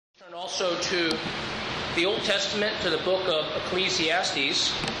Turn also to the Old Testament, to the book of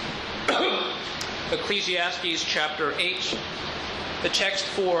Ecclesiastes. Ecclesiastes chapter 8. The text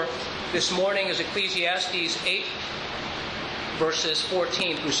for this morning is Ecclesiastes 8, verses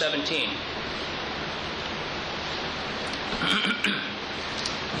 14 through 17.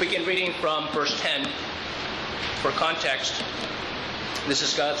 Begin reading from verse 10 for context. This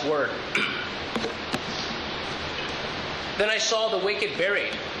is God's word. Then I saw the wicked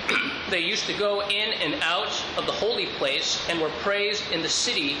buried. They used to go in and out of the holy place and were praised in the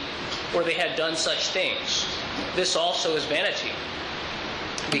city where they had done such things. This also is vanity,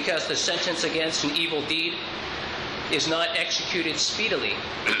 because the sentence against an evil deed is not executed speedily.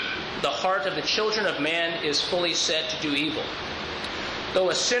 The heart of the children of man is fully set to do evil. Though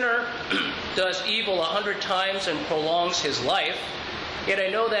a sinner does evil 100 times and prolongs his life, yet I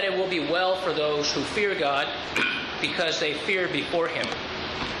know that it will be well for those who fear God, because they fear before him.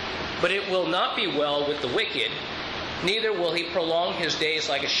 But it will not be well with the wicked, neither will he prolong his days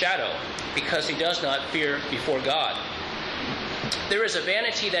like a shadow, because he does not fear before God. There is a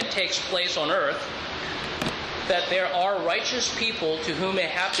vanity that takes place on earth, that there are righteous people to whom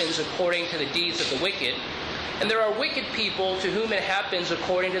it happens according to the deeds of the wicked, and there are wicked people to whom it happens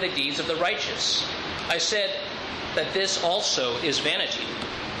according to the deeds of the righteous. I said that this also is vanity.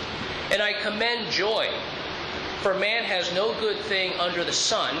 And I commend joy, for man has no good thing under the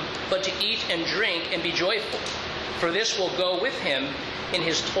sun, but to eat and drink and be joyful. For this will go with him in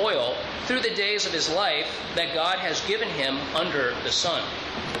his toil through the days of his life that God has given him under the sun.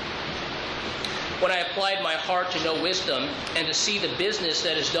 When I applied my heart to know wisdom and to see the business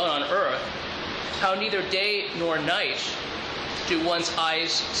that is done on earth, how neither day nor night do one's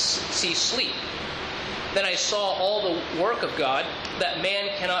eyes see sleep, then I saw all the work of God, that man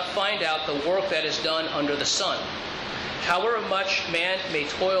cannot find out the work that is done under the sun. However much man may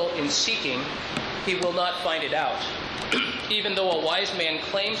toil in seeking, he will not find it out. Even though a wise man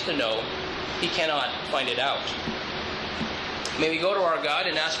claims to know, he cannot find it out. May we go to our God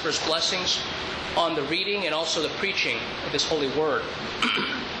and ask for his blessings on the reading and also the preaching of his holy word.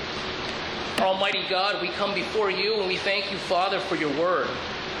 Our Almighty God, we come before you and we thank you, Father, for your word.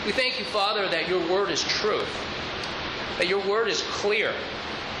 We thank you, Father, that your word is truth, that your word is clear,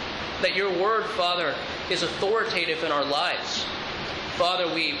 that your word, Father, is authoritative in our lives.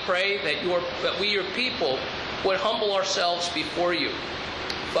 Father, we pray that we, your people, would humble ourselves before you.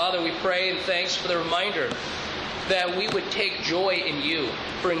 Father, we pray and thanks for the reminder that we would take joy in you,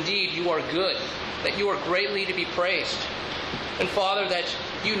 for indeed you are good, that you are greatly to be praised. And Father, that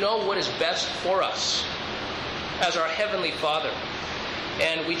you know what is best for us as our Heavenly Father.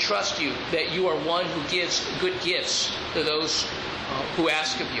 And we trust you that you are one who gives good gifts to those who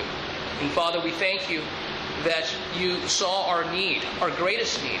ask of you. And Father, we thank you that you saw our need, our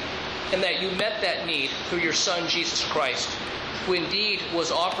greatest need, and that you met that need through your Son, Jesus Christ, who indeed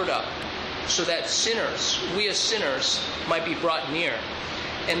was offered up so that sinners, we as sinners, might be brought near,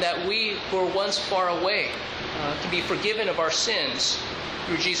 and that we who were once far away can be forgiven of our sins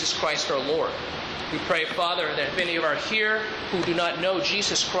through Jesus Christ our Lord. We pray, Father, that if any are here who do not know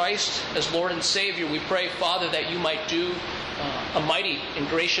Jesus Christ as Lord and Savior, we pray, Father, that you might do a mighty and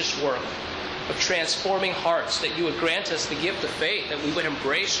gracious work of transforming hearts, that you would grant us the gift of faith, that we would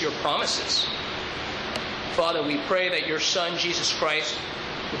embrace your promises. Father, we pray that your Son, Jesus Christ,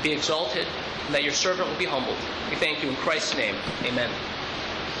 would be exalted, and that your servant would be humbled. We thank you in Christ's name. Amen.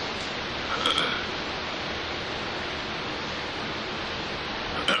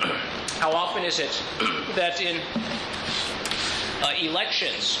 How often is it that in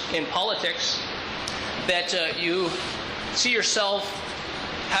elections, in politics, that you see yourself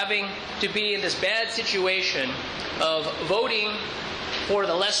having to be in this bad situation of voting for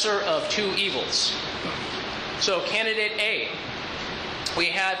the lesser of two evils? So candidate A, we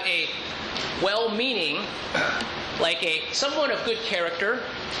have a well-meaning, like someone of good character,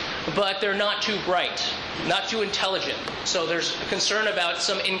 but they're not too bright, not too intelligent. So there's a concern about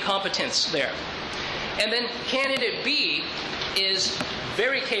some incompetence there. And then candidate B is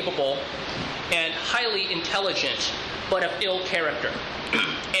very capable and highly intelligent, but of ill character.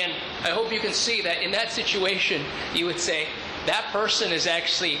 And I hope you can see that in that situation, you would say, that person is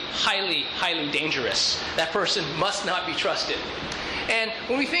actually highly, highly dangerous. That person must not be trusted. And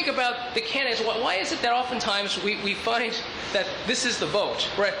when we think about the candidates, why is it that oftentimes we find that this is the vote,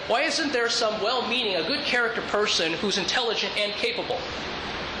 right? Why isn't there some well-meaning, a good character person who's intelligent and capable?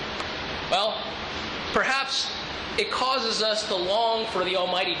 Well, perhaps it causes us to long for the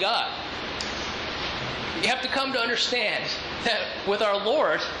Almighty God. You have to come to understand that with our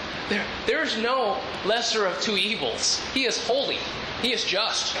Lord, there's no lesser of two evils. He is holy. He is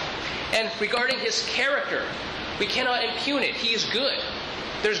just. And regarding his character, we cannot impugn it. He is good.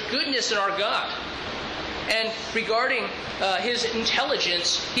 There's goodness in our God. And regarding his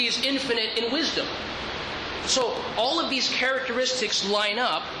intelligence, he is infinite in wisdom. So all of these characteristics line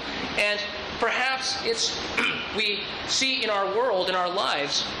up, and perhaps it's we see in our world, in our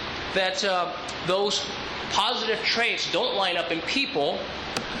lives, that those positive traits don't line up in people,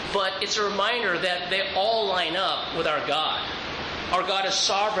 but it's a reminder that they all line up with our God. Our God is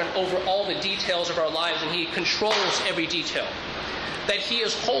sovereign over all the details of our lives, and he controls every detail. That he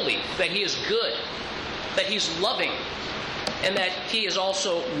is holy, that he is good, that he's loving, and that he is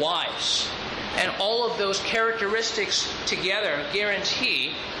also wise. And all of those characteristics together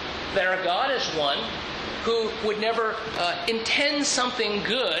guarantee that our God is one who would never intend something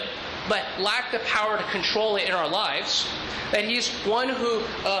good but lack the power to control it in our lives. That he's one who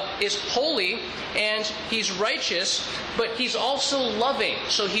is holy and he's righteous, but he's also loving,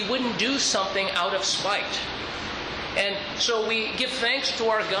 so he wouldn't do something out of spite. And so we give thanks to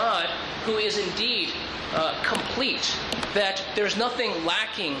our God who is indeed complete, that there's nothing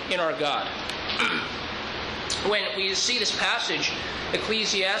lacking in our God. When we see this passage,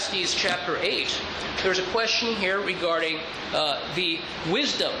 Ecclesiastes chapter 8, there's a question here regarding the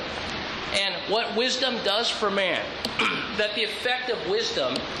wisdom and what wisdom does for man. That the effect of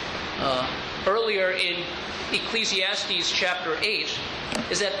wisdom, earlier in Ecclesiastes chapter 8,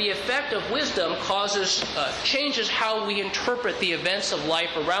 is that the effect of wisdom changes how we interpret the events of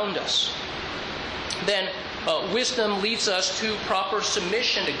life around us. Then wisdom leads us to proper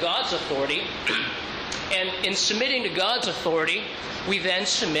submission to God's authority. And in submitting to God's authority, we then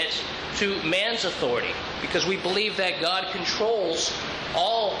submit to man's authority, because we believe that God controls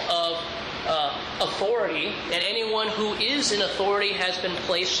all of authority, and anyone who is in authority has been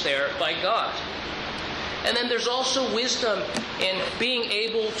placed there by God. And then there's also wisdom in being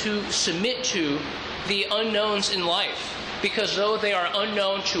able to submit to the unknowns in life, because though they are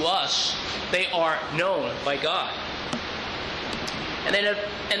unknown to us, they are known by God. And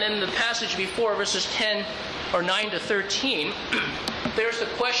then the passage before, verses 10 or 9 to 13, there's the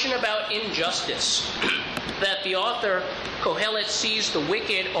question about injustice. That the author, Kohelet, sees the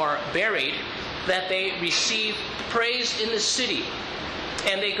wicked are buried, that they receive praise in the city,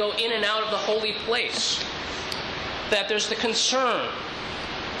 and they go in and out of the holy place. That there's the concern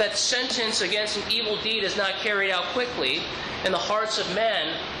that sentence against an evil deed is not carried out quickly, and the hearts of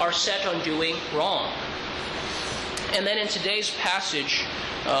men are set on doing wrong. And then in today's passage,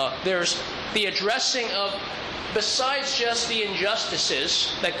 there's the addressing of, besides just the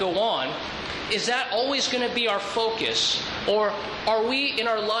injustices that go on, is that always going to be our focus? Or are we in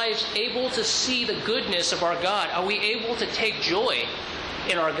our lives able to see the goodness of our God? Are we able to take joy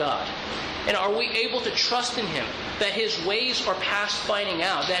in our God? And are we able to trust in him, that his ways are past finding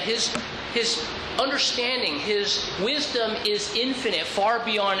out, that his understanding, his wisdom is infinite, far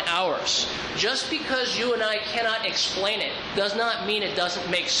beyond ours? Just because you and I cannot explain it does not mean it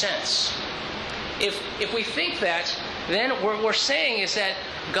doesn't make sense. If we think that, then what we're saying is that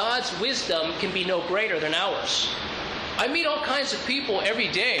God's wisdom can be no greater than ours. I meet all kinds of people every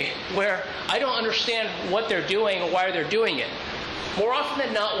day where I don't understand what they're doing or why they're doing it. More often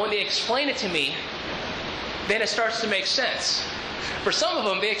than not, when they explain it to me, then it starts to make sense. For some of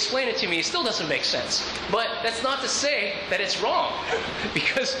them, they explain it to me, it still doesn't make sense. But that's not to say that it's wrong,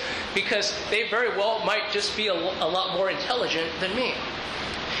 because they very well might just be a lot more intelligent than me.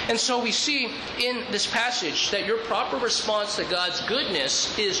 And so we see in this passage that your proper response to God's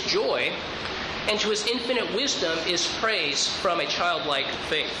goodness is joy, and to his infinite wisdom is praise from a childlike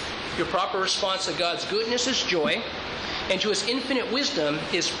faith. Your proper response to God's goodness is joy, and to his infinite wisdom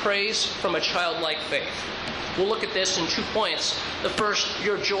is praise from a childlike faith. We'll look at this in 2 points. The first,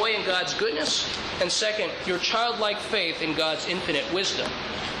 your joy in God's goodness, and second, your childlike faith in God's infinite wisdom.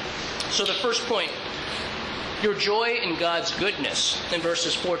 So the first point, your joy in God's goodness, in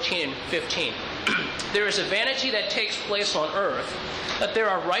verses 14 and 15. There is a vanity that takes place on earth, that there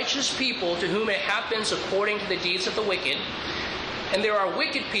are righteous people to whom it happens according to the deeds of the wicked, and there are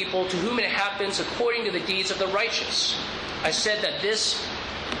wicked people to whom it happens according to the deeds of the righteous. I said that this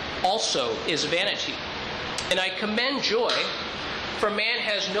also is vanity. And I commend joy, for man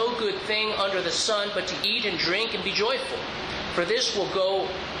has no good thing under the sun but to eat and drink and be joyful. For this will go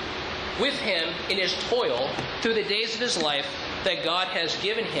with him in his toil through the days of his life that God has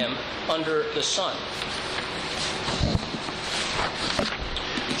given him under the sun.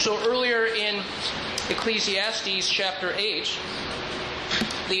 So earlier in Ecclesiastes chapter 8,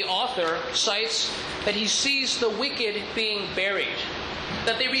 the author cites that he sees the wicked being buried.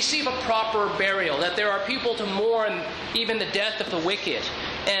 that they receive a proper burial, that there are people to mourn even the death of the wicked,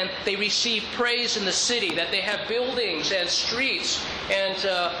 and they receive praise in the city, that they have buildings and streets and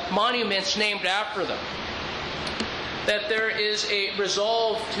monuments named after them, that there is a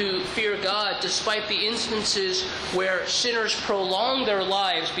resolve to fear God despite the instances where sinners prolong their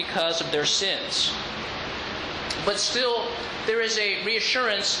lives because of their sins. But still, there is a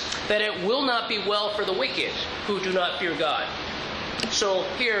reassurance that it will not be well for the wicked who do not fear God. So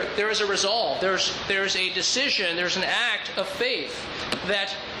here, there is a resolve, there's a decision, there's an act of faith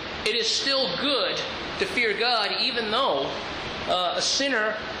that it is still good to fear God, even though a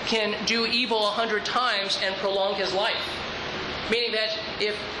sinner can do evil 100 times and prolong his life. Meaning that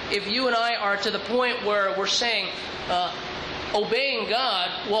if you and I are to the point where we're saying obeying God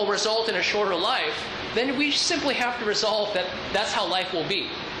will result in a shorter life, then we simply have to resolve that that's how life will be.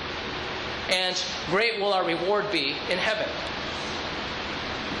 And great will our reward be in heaven.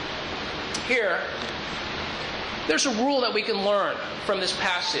 Here, there's a rule that we can learn from this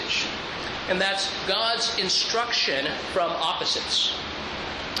passage, and that's God's instruction from opposites.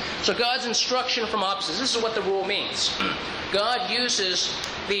 So God's instruction from opposites, this is what the rule means. God uses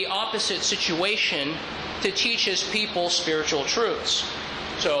the opposite situation to teach his people spiritual truths.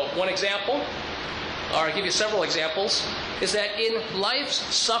 So one example, or I'll give you several examples, is that in life's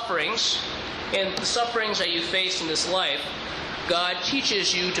sufferings, in the sufferings that you face in this life, God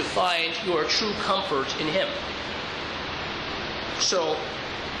teaches you to find your true comfort in him. So,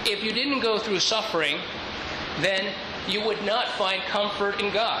 if you didn't go through suffering, then you would not find comfort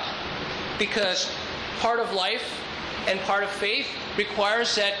in God. Because part of life and part of faith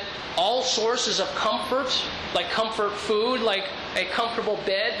requires that all sources of comfort, like comfort food, like a comfortable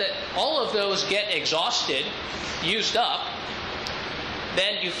bed, that all of those get exhausted, used up.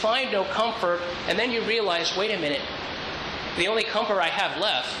 Then you find no comfort, and then you realize, wait a minute, the only comfort I have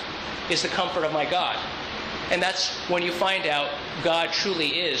left is the comfort of my God. And that's when you find out God truly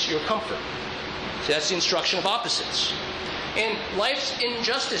is your comfort. So that's the instruction of opposites. In life's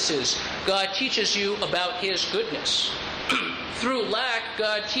injustices, God teaches you about his goodness. Through lack,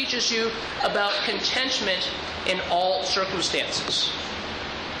 God teaches you about contentment in all circumstances.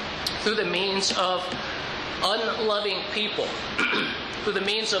 Through the means of unloving people, through the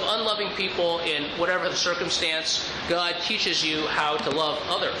means of unloving people in whatever the circumstance, God teaches you how to love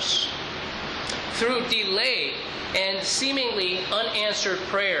others. Through delay and seemingly unanswered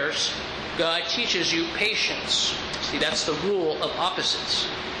prayers, God teaches you patience. See, that's the rule of opposites.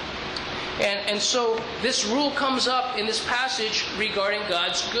 And so this rule comes up in this passage regarding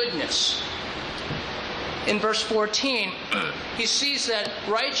God's goodness. In verse 14, he sees that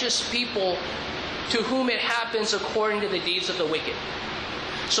righteous people to whom it happens according to the deeds of the wicked.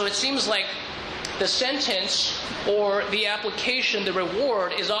 So it seems like the sentence or the application, the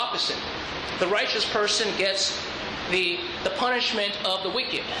reward, is opposite. The righteous person gets the punishment of the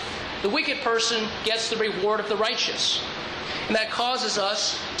wicked. The wicked person gets the reward of the righteous. And that causes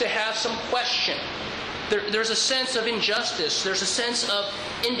us to have some question. There's a sense of injustice. There's a sense of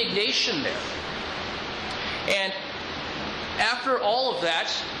indignation there. And after all of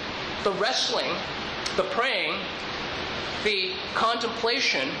that, the wrestling, the praying, the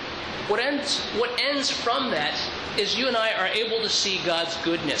contemplation, what ends from that is you and I are able to see God's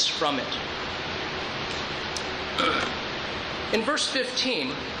goodness from it. In verse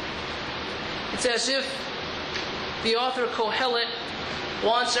 15, it's as if the author Kohelet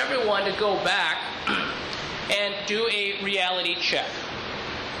wants everyone to go back and do a reality check.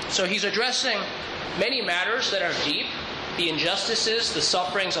 So he's addressing many matters that are deep, the injustices, the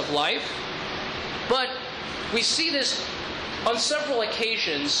sufferings of life. But we see this on several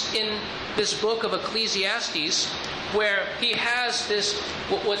occasions in this book of Ecclesiastes, where he has this,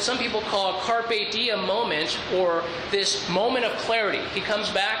 what some people call a carpe diem moment, or this moment of clarity. He comes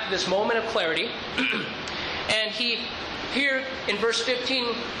back to this moment of clarity, and he, here in verse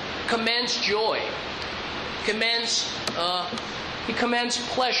 15, commends joy, he commends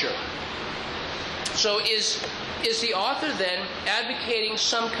pleasure. So is the author then advocating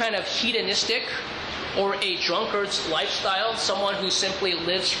some kind of hedonistic or a drunkard's lifestyle, someone who simply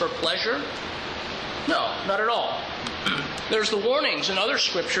lives for pleasure? No, not at all. There's the warnings in other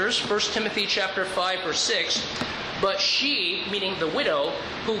scriptures, 1 Timothy chapter 5, verse 6, but she, meaning the widow,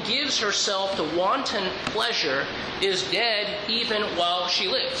 who gives herself to wanton pleasure is dead even while she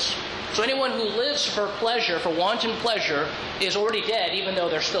lives. So anyone who lives for pleasure, for wanton pleasure, is already dead even though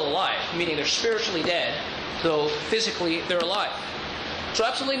they're still alive, meaning they're spiritually dead, though physically they're alive. So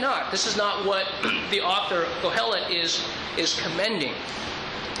absolutely not. This is not what the author Kohelet is commending.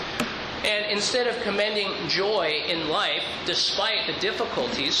 And instead of commending joy in life, despite the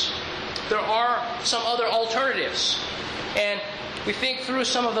difficulties, there are some other alternatives. And we think through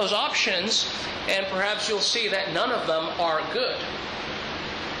some of those options, and perhaps you'll see that none of them are good.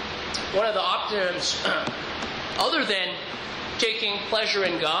 One of the options, other than taking pleasure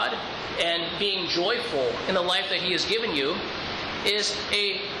in God and being joyful in the life that He has given you, is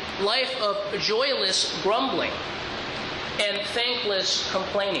a life of joyless grumbling and thankless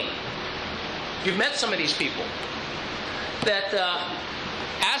complaining. You've met some of these people that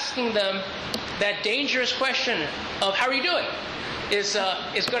asking them that dangerous question of "How are you doing?" is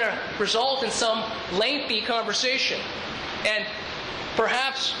going to result in some lengthy conversation. And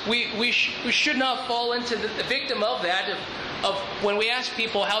perhaps we should not fall into the victim of that. Of when we ask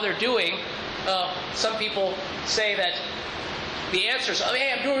people how they're doing, some people say that the answer is, "Oh,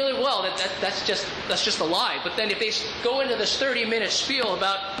 hey, I'm doing really well." That's just a lie. But then if they go into this 30-minute spiel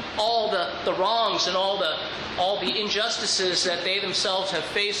about all the wrongs and all the injustices that they themselves have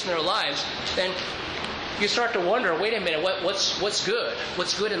faced in their lives, then you start to wonder, wait a minute, what's good?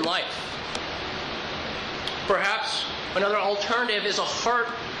 What's good in life? Perhaps another alternative is a heart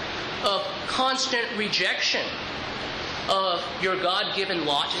of constant rejection of your God-given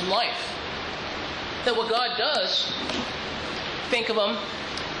lot in life. That what God does, think of Him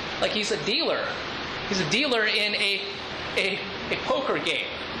like He's a dealer. He's a dealer in a poker game,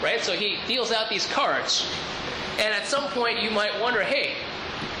 right? So He deals out these cards. And at some point you might wonder, hey,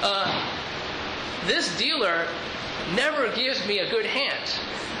 this dealer never gives me a good hand.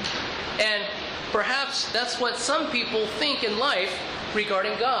 And perhaps that's what some people think in life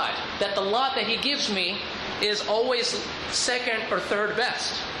regarding God, that the lot that He gives me is always second or third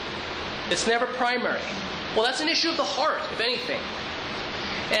best. It's never primary. Well, that's an issue of the heart, if anything.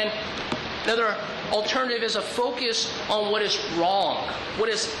 And another alternative is a focus on what is wrong, what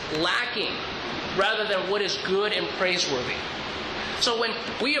is lacking, rather than what is good and praiseworthy. So when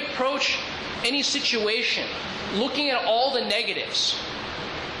we approach any situation looking at all the negatives,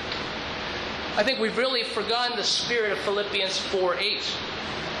 I think we've really forgotten the spirit of Philippians 4:8.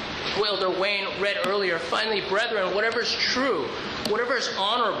 Elder Wayne read earlier, "Finally, brethren, whatever is true, whatever is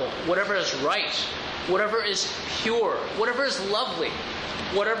honorable, whatever is right, whatever is pure, whatever is lovely,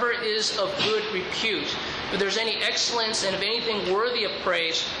 whatever is of good repute, if there's any excellence and if anything worthy of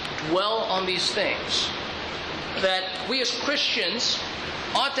praise, dwell on these things." That we as Christians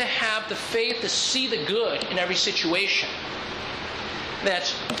ought to have the faith to see the good in every situation.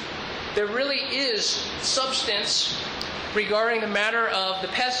 That there really is substance regarding the matter of the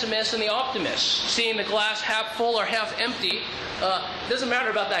pessimist and the optimist, seeing the glass half full or half empty. It doesn't matter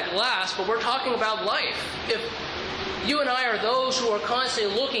about that glass, but we're talking about life. If you and I are those who are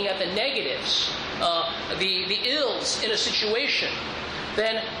constantly looking at the negatives, the ills in a situation,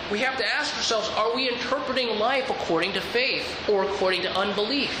 then we have to ask ourselves, are we interpreting life according to faith or according to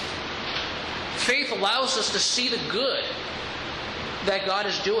unbelief? Faith allows us to see the good that God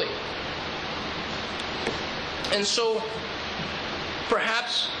is doing. And so,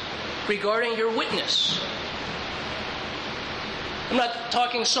 perhaps regarding your witness, I'm not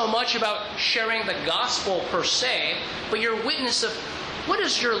talking so much about sharing the gospel per se, but your witness of what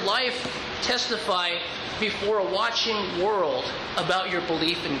does your life testify before a watching world about your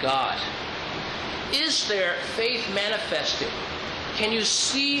belief in God? Is there faith manifested? Can you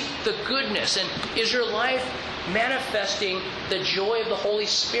see the goodness? And is your life manifesting the joy of the Holy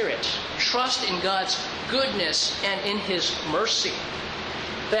Spirit? Trust in God's goodness and in His mercy.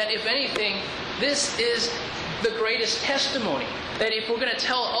 That if anything, this is the greatest testimony. That if we're going to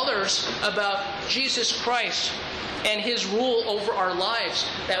tell others about Jesus Christ and His rule over our lives,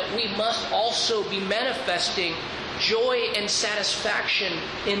 that we must also be manifesting joy and satisfaction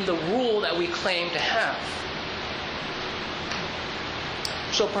in the rule that we claim to have.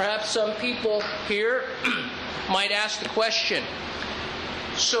 So perhaps some people here might ask the question,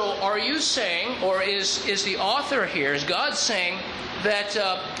 so are you saying, or is the author here, is God saying that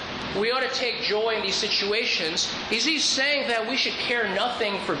we ought to take joy in these situations? Is He saying that we should care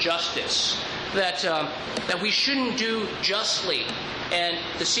nothing for justice? That we shouldn't do justly and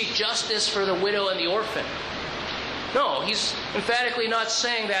to seek justice for the widow and the orphan? No, He's emphatically not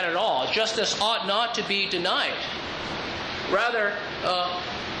saying that at all. Justice ought not to be denied. Rather,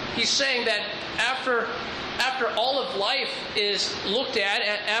 He's saying that after all of life is looked at,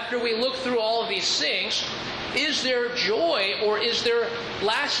 after we look through all of these things, is there joy or is there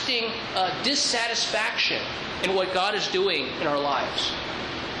lasting dissatisfaction in what God is doing in our lives?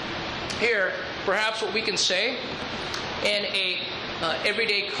 Here, perhaps what we can say in a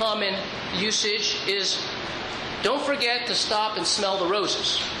everyday common usage is, don't forget to stop and smell the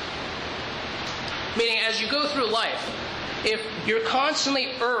roses. Meaning, as you go through life, if you're constantly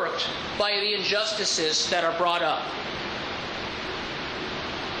irked by the injustices that are brought up,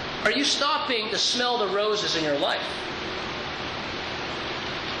 are you stopping to smell the roses in your life?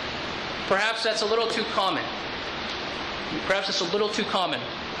 Perhaps that's a little too common.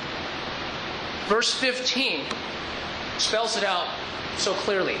 Verse 15 spells it out so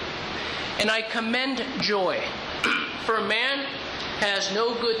clearly. And I commend joy, for a man has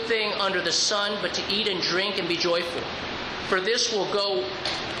no good thing under the sun but to eat and drink and be joyful. For this will go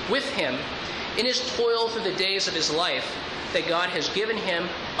with him in his toil through the days of his life that God has given him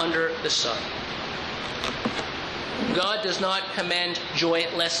under the sun. God does not commend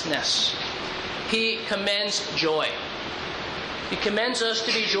joylessness. He commends joy. He commends us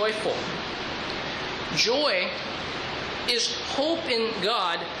to be joyful. Joy is hope in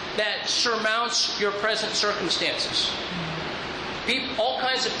God that surmounts your present circumstances. All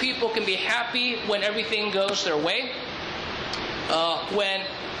kinds of people can be happy when everything goes their way,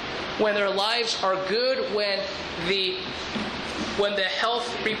 when their lives are good, when the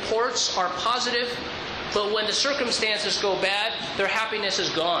health reports are positive, but when the circumstances go bad, their happiness is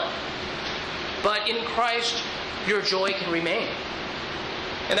gone. But in Christ, your joy can remain.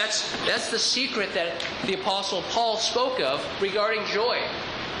 And that's the secret that the Apostle Paul spoke of regarding joy.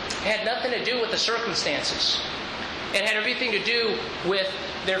 It had nothing to do with the circumstances. It had everything to do with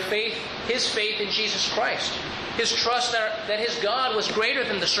their faith, his faith in Jesus Christ. His trust that his God was greater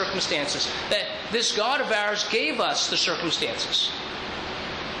than the circumstances. That this God of ours gave us the circumstances.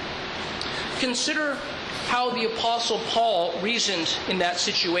 Consider how the Apostle Paul reasoned in that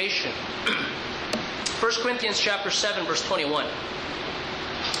situation. 1 Corinthians chapter 7, verse 21.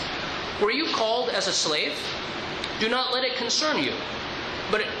 Were you called as a slave? Do not let it concern you.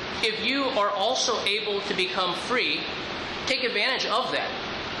 But if you are also able to become free, take advantage of that.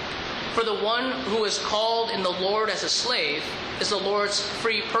 For the one who is called in the Lord as a slave is the Lord's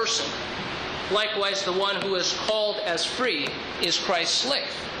free person. Likewise, the one who is called as free is Christ's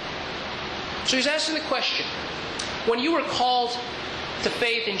slave. So he's asking the question, when you were called to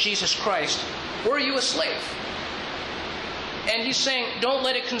faith in Jesus Christ, were you a slave? And he's saying, don't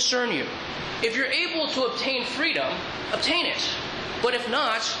let it concern you. If you're able to obtain freedom, obtain it. But if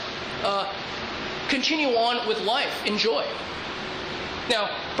not, continue on with life. Enjoy.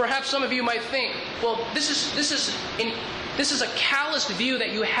 Now, perhaps some of you might think, well, this is a callous view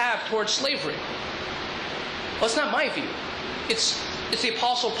that you have towards slavery. Well, it's not my view. It's the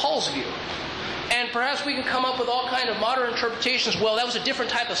Apostle Paul's view. And perhaps we can come up with all kind of modern interpretations. Well, that was a different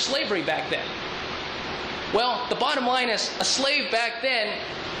type of slavery back then. Well, the bottom line is, a slave back then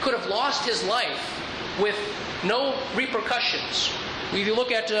could have lost his life with no repercussions. If you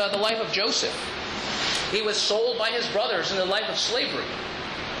look at the life of Joseph, he was sold by his brothers in the life of slavery.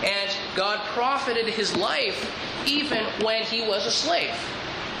 And God profited his life even when he was a slave.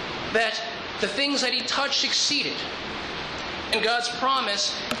 That the things that he touched succeeded. And God's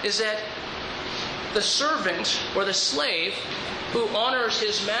promise is that the servant or the slave who honors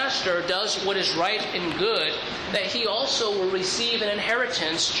his master, does what is right and good, that he also will receive an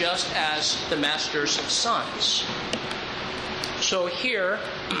inheritance just as the master's sons. So here,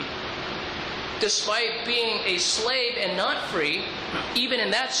 despite being a slave and not free, even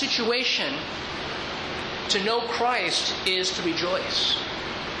in that situation, to know Christ is to rejoice.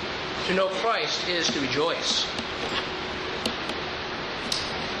 To know Christ is to rejoice.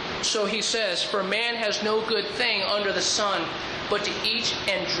 So he says, for man has no good thing under the sun, but to eat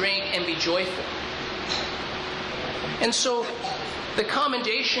and drink and be joyful. And so the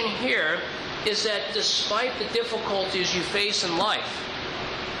commendation here is that despite the difficulties you face in life,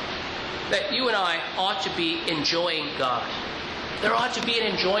 that you and I ought to be enjoying God. There ought to be an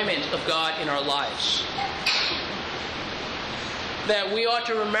enjoyment of God in our lives. That we ought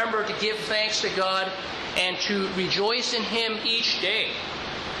to remember to give thanks to God and to rejoice in Him each day.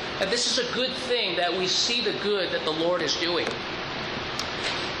 That this is a good thing, that we see the good that the Lord is doing.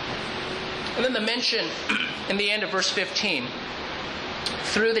 And then the mention in the end of verse 15,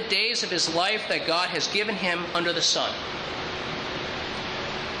 through the days of his life that God has given him under the sun.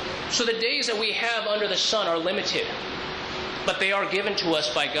 So the days that we have under the sun are limited, but they are given to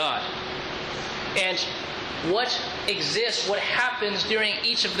us by God. And what exists, what happens during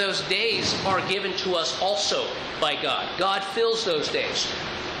each of those days are given to us also by God. God fills those days.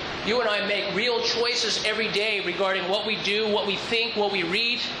 You and I make real choices every day regarding what we do, what we think, what we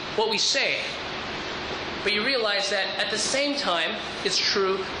read, what we say. But you realize that at the same time, it's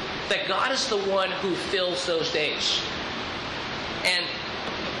true that God is the one who fills those days. And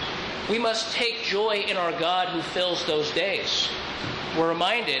we must take joy in our God who fills those days. We're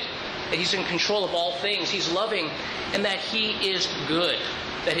reminded that He's in control of all things, He's loving, and that He is good,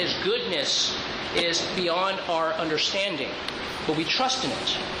 that His goodness is beyond our understanding. But we trust in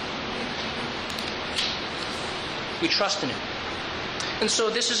it. We trust in it. And so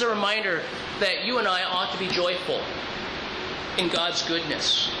this is a reminder that you and I ought to be joyful in God's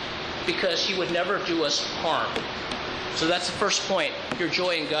goodness, because He would never do us harm. So that's the first point, your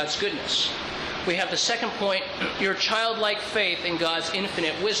joy in God's goodness. We have the second point, your childlike faith in God's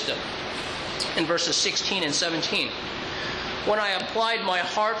infinite wisdom, in verses 16 and 17. When I applied my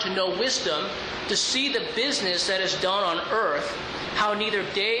heart to know wisdom, to see the business that is done on earth, how neither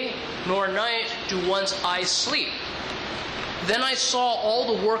day nor night do one's eyes sleep. Then I saw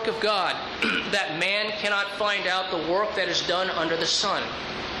all the work of God, that man cannot find out the work that is done under the sun.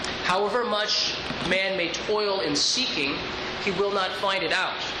 However much man may toil in seeking, he will not find it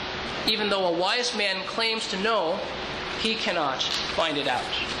out. Even though a wise man claims to know, he cannot find it out.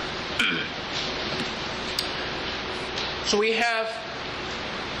 So we have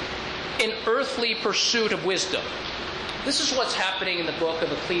an earthly pursuit of wisdom. This is what's happening in the book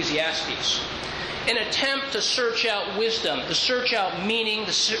of Ecclesiastes. An attempt to search out wisdom, to search out meaning,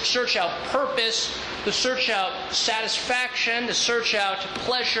 to search out purpose, to search out satisfaction, to search out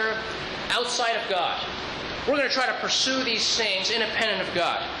pleasure outside of God. We're going to try to pursue these things independent of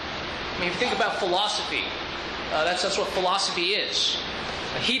God. I mean, if you think about philosophy, that's what philosophy is.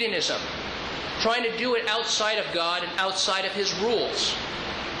 Hedonism. Trying to do it outside of God and outside of His rules.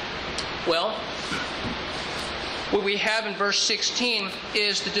 Well, what we have in verse 16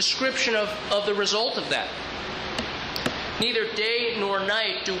 is the description of the result of that. Neither day nor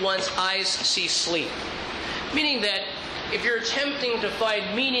night do one's eyes see sleep. Meaning that if you're attempting to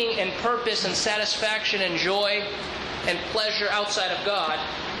find meaning and purpose and satisfaction and joy and pleasure outside of God,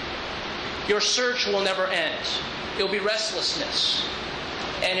 your search will never end. It will be restlessness.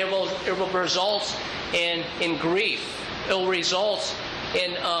 And it will result in grief. It will result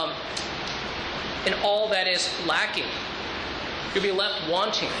in all that is lacking. You'll be left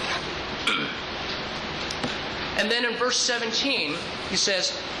wanting. And then in verse 17, he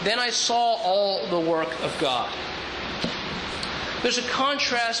says, Then I saw all the work of God. There's a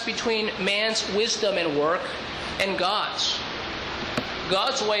contrast between man's wisdom and work and God's.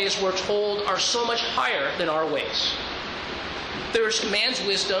 God's ways, we're told, are so much higher than our ways. There's man's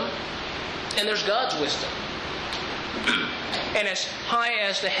wisdom and there's God's wisdom. And as high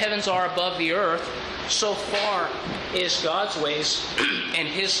as the heavens are above the earth, so far is God's ways and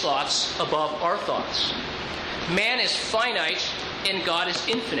His thoughts above our thoughts. Man is finite and God is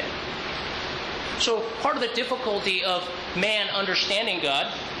infinite. So part of the difficulty of man understanding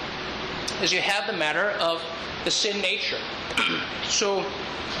God is you have the matter of the sin nature. So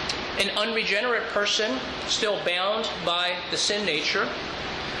an unregenerate person still bound by the sin nature.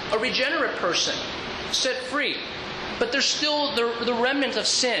 A regenerate person set free. But there's still the remnant of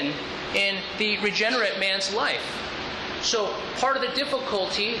sin in the regenerate man's life. So part of the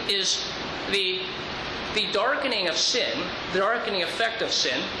difficulty is the darkening of sin, the darkening effect of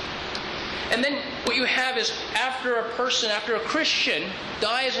sin. And then what you have is after a Christian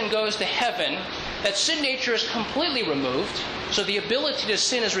dies and goes to heaven, that sin nature is completely removed. So the ability to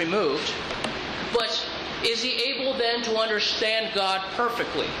sin is removed. But is he able then to understand God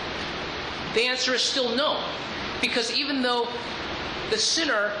perfectly? The answer is still no. Because even though the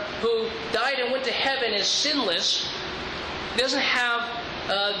sinner who died and went to heaven is sinless, doesn't have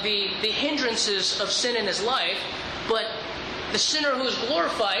the hindrances of sin in his life, but the sinner who is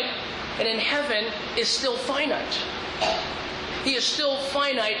glorified and in heaven is still finite. He is still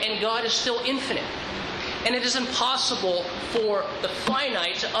finite and God is still infinite. And it is impossible for the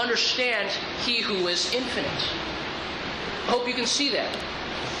finite to understand He who is infinite. I hope you can see that.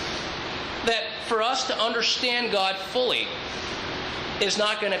 That for us to understand God fully is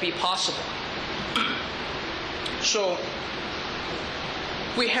not going to be possible. So,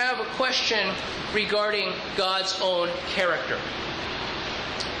 we have a question regarding God's own character.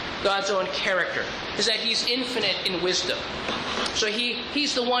 God's own character is that He's infinite in wisdom. So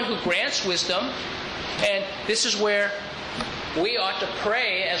He's the one who grants wisdom, and this is where we ought to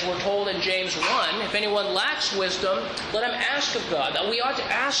pray, as we're told in James 1, if anyone lacks wisdom, let him ask of God. That we ought to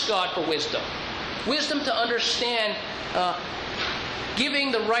ask God for wisdom. Wisdom to understand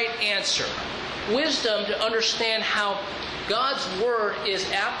giving the right answer. Wisdom to understand how God's Word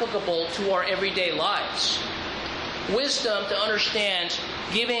is applicable to our everyday lives. Wisdom to understand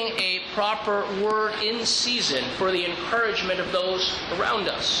giving a proper word in season for the encouragement of those around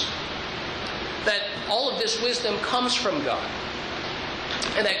us. That all of this wisdom comes from God.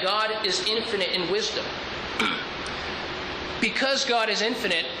 And that God is infinite in wisdom. Because God is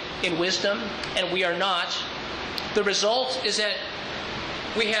infinite, in wisdom and we are not, the result is that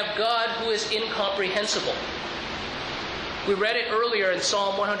we have God who is incomprehensible. We read it earlier in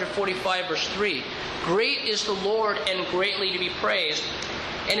Psalm 145, verse 3. Great is the Lord and greatly to be praised,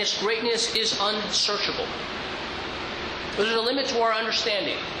 and His greatness is unsearchable. There's a limit to our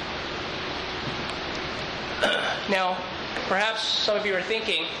understanding. Now, perhaps some of you are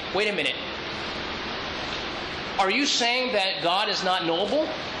thinking, wait a minute. Are you saying that God is not knowable?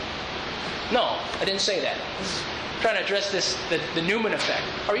 No, I didn't say that. I'm trying to address this, the Newman effect.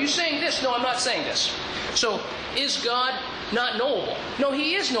 Are you saying this? No, I'm not saying this. So, is God not knowable? No,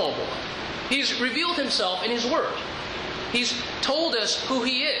 He is knowable. He's revealed Himself in His Word. He's told us who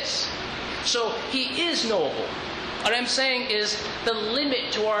He is. So, He is knowable. What I'm saying is the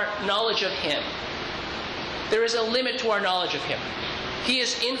limit to our knowledge of Him. There is a limit to our knowledge of Him. He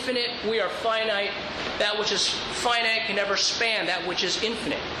is infinite, we are finite. That which is finite can never span that which is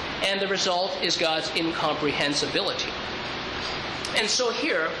infinite. And the result is God's incomprehensibility. And so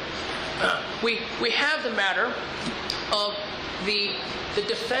here, we have the matter of the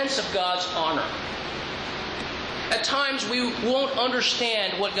defense of God's honor. At times we won't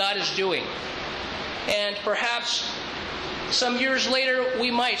understand what God is doing. And perhaps some years later we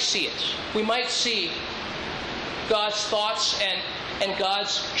might see it. We might see God's thoughts and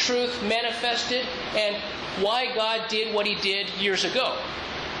God's truth manifested and why God did what He did years ago.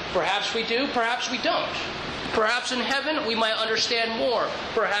 Perhaps we do, perhaps we don't. Perhaps in heaven we might understand more.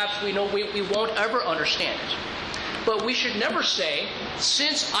 Perhaps we won't ever understand it. But we should never say,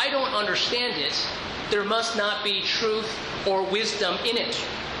 since I don't understand it, there must not be truth or wisdom in it.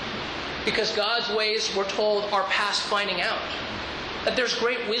 Because God's ways, we're told, are past finding out. That there's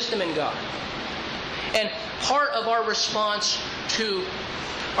great wisdom in God. And part of our response to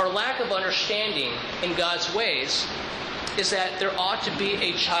our lack of understanding in God's ways is that there ought to be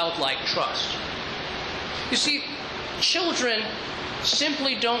a childlike trust. You see, children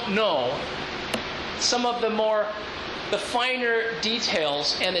simply don't know some of the finer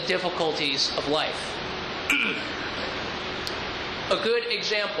details and the difficulties of life. A good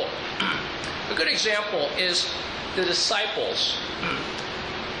example is the disciples.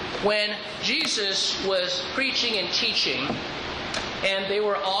 When Jesus was preaching and teaching, and they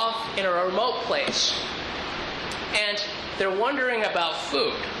were off in a remote place, and they're wondering about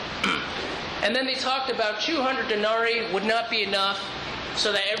food. And then they talked about 200 denarii would not be enough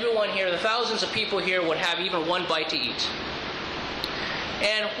so that everyone here, the thousands of people here, would have even one bite to eat.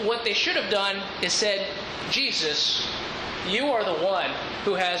 And what they should have done is said, Jesus, you are the one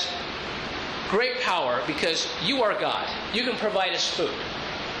who has great power because you are God. You can provide us food.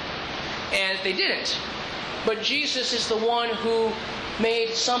 And they didn't. But Jesus is the one who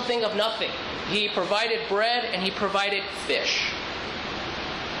made something of nothing. He provided bread and He provided fish.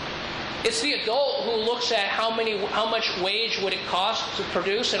 It's the adult who looks at how much wage would it cost to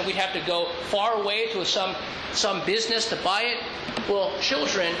produce, and we'd have to go far away to some business to buy it. Well,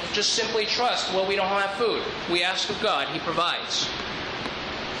 children just simply trust, well, we don't have food. We ask of God, He provides.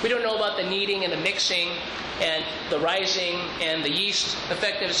 We don't know about the kneading and the mixing and the rising and the yeast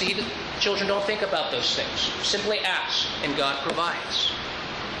effectiveness. Children don't think about those things. Simply ask, and God provides.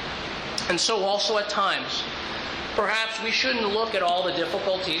 And so also at times, perhaps we shouldn't look at all the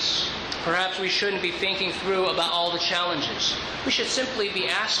difficulties. Perhaps we shouldn't be thinking through about all the challenges. We should simply be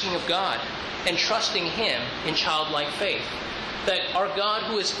asking of God and trusting Him in childlike faith. That our God,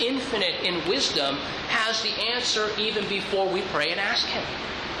 who is infinite in wisdom, has the answer even before we pray and ask Him.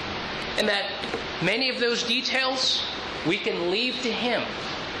 And that many of those details we can leave to Him.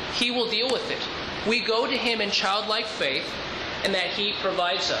 He will deal with it. We go to Him in childlike faith, and that He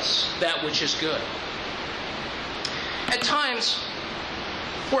provides us that which is good. At times,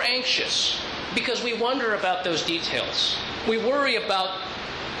 we're anxious because we wonder about those details. We worry about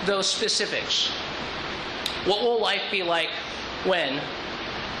those specifics. What will life be like when?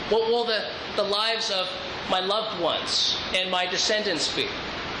 What will the lives of my loved ones and my descendants be?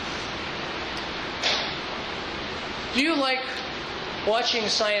 Do you like watching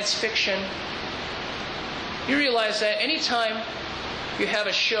science fiction? You realize that anytime you have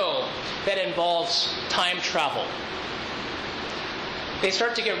a show that involves time travel, they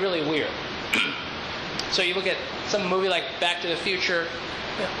start to get really weird. So you look at some movie like Back to the Future.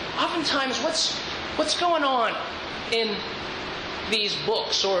 Oftentimes, what's going on in these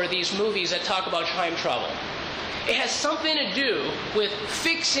books or these movies that talk about time travel? It has something to do with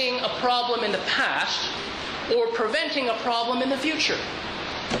fixing a problem in the past or preventing a problem in the future.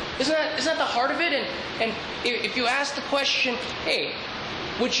 Isn't that the heart of it? And if you ask the question, hey,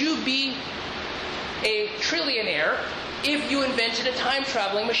 would you be a trillionaire if you invented a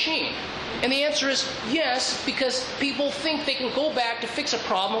time-traveling machine? And the answer is yes, because people think they can go back to fix a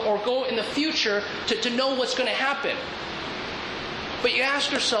problem or go in the future to know what's going to happen. But you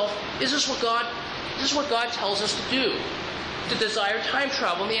ask yourself, is this what God tells us to do? To desire time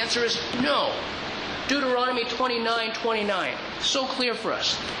travel? And the answer is no. Deuteronomy 29:29. So clear for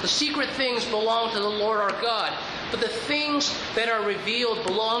us. The secret things belong to the Lord our God, but the things that are revealed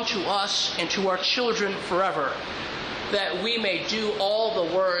belong to us and to our children forever, that we may do all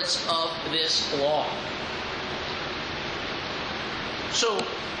the words of this law. So,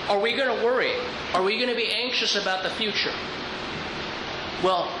 are we going to worry? Are we going to be anxious about the future?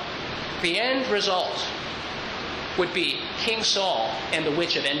 Well, the end result would be King Saul and the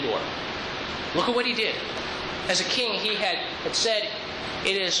witch of Endor. Look at what he did. As a king, he had said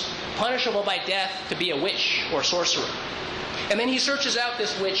it is punishable by death to be a witch or sorcerer. And then he searches out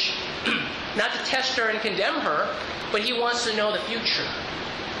this witch, not to test her and condemn her, but he wants to know the future.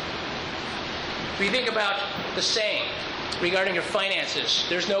 If you think about the saying regarding your finances,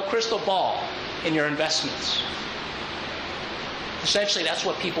 there's no crystal ball in your investments. Essentially, that's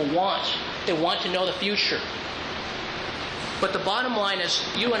what people want. They want to know the future. But the bottom line is,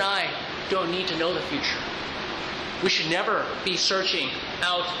 you and I don't need to know the future. We should never be searching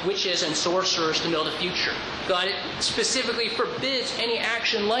out witches and sorcerers to know the future. God specifically forbids any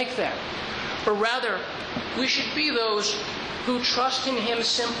action like that. But rather, we should be those who trust in Him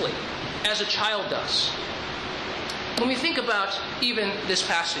simply, as a child does. When we think about even this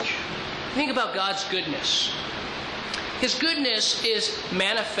passage, think about God's goodness. His goodness is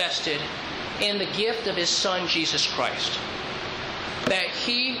manifested in the gift of His Son, Jesus Christ. That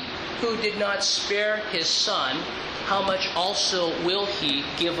He who did not spare His Son, how much also will He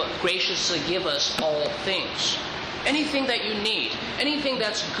graciously give us all things? Anything that you need, anything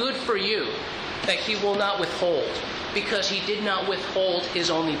that's good for you, that He will not withhold, because He did not withhold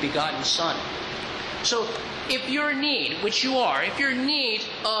His only begotten Son. So if you're in need, which you are, if you're in need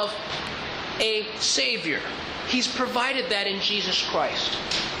of a Savior, He's provided that in Jesus Christ.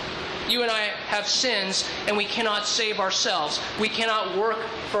 You and I have sins, and we cannot save ourselves. We cannot work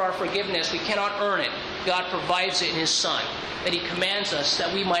for our forgiveness. We cannot earn it. God provides it in His Son, that He commands us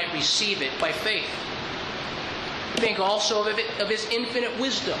that we might receive it by faith. Think also of His infinite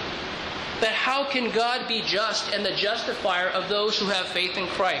wisdom, that how can God be just and the justifier of those who have faith in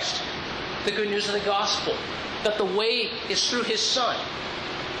Christ? The good news of the gospel, that the way is through His Son.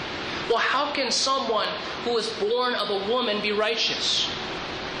 Well, how can someone who is born of a woman be righteous?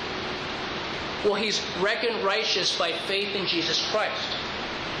 Well, he's reckoned righteous by faith in Jesus Christ.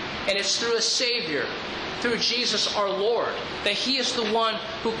 And it's through a Savior, through Jesus our Lord, that He is the one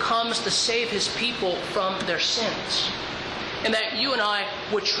who comes to save His people from their sins. And that you and I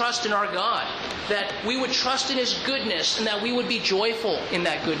would trust in our God, that we would trust in His goodness, and that we would be joyful in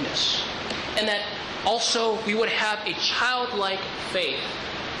that goodness. And that also we would have a childlike faith,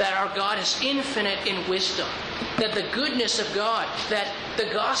 that our God is infinite in wisdom, that the goodness of God, that the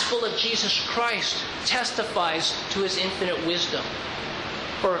gospel of Jesus Christ testifies to His infinite wisdom.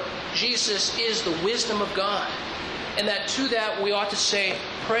 For Jesus is the wisdom of God, and that to that we ought to say,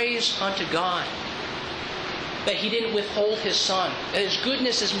 praise unto God, that He didn't withhold His Son, that His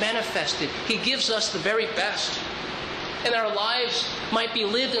goodness is manifested. He gives us the very best. And our lives might be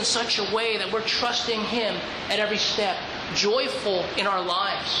lived in such a way that we're trusting Him at every step, joyful in our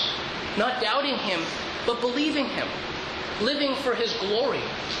lives, not doubting Him, but believing Him, living for His glory,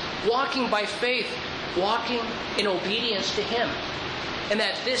 walking by faith, walking in obedience to Him. And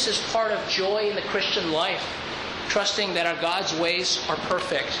that this is part of joy in the Christian life, trusting that our God's ways are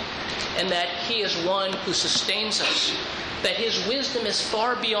perfect, and that He is one who sustains us, that His wisdom is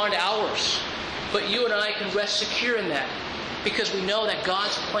far beyond ours. But you and I can rest secure in that, because we know that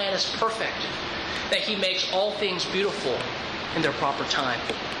God's plan is perfect, that He makes all things beautiful in their proper time.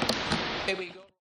 May we go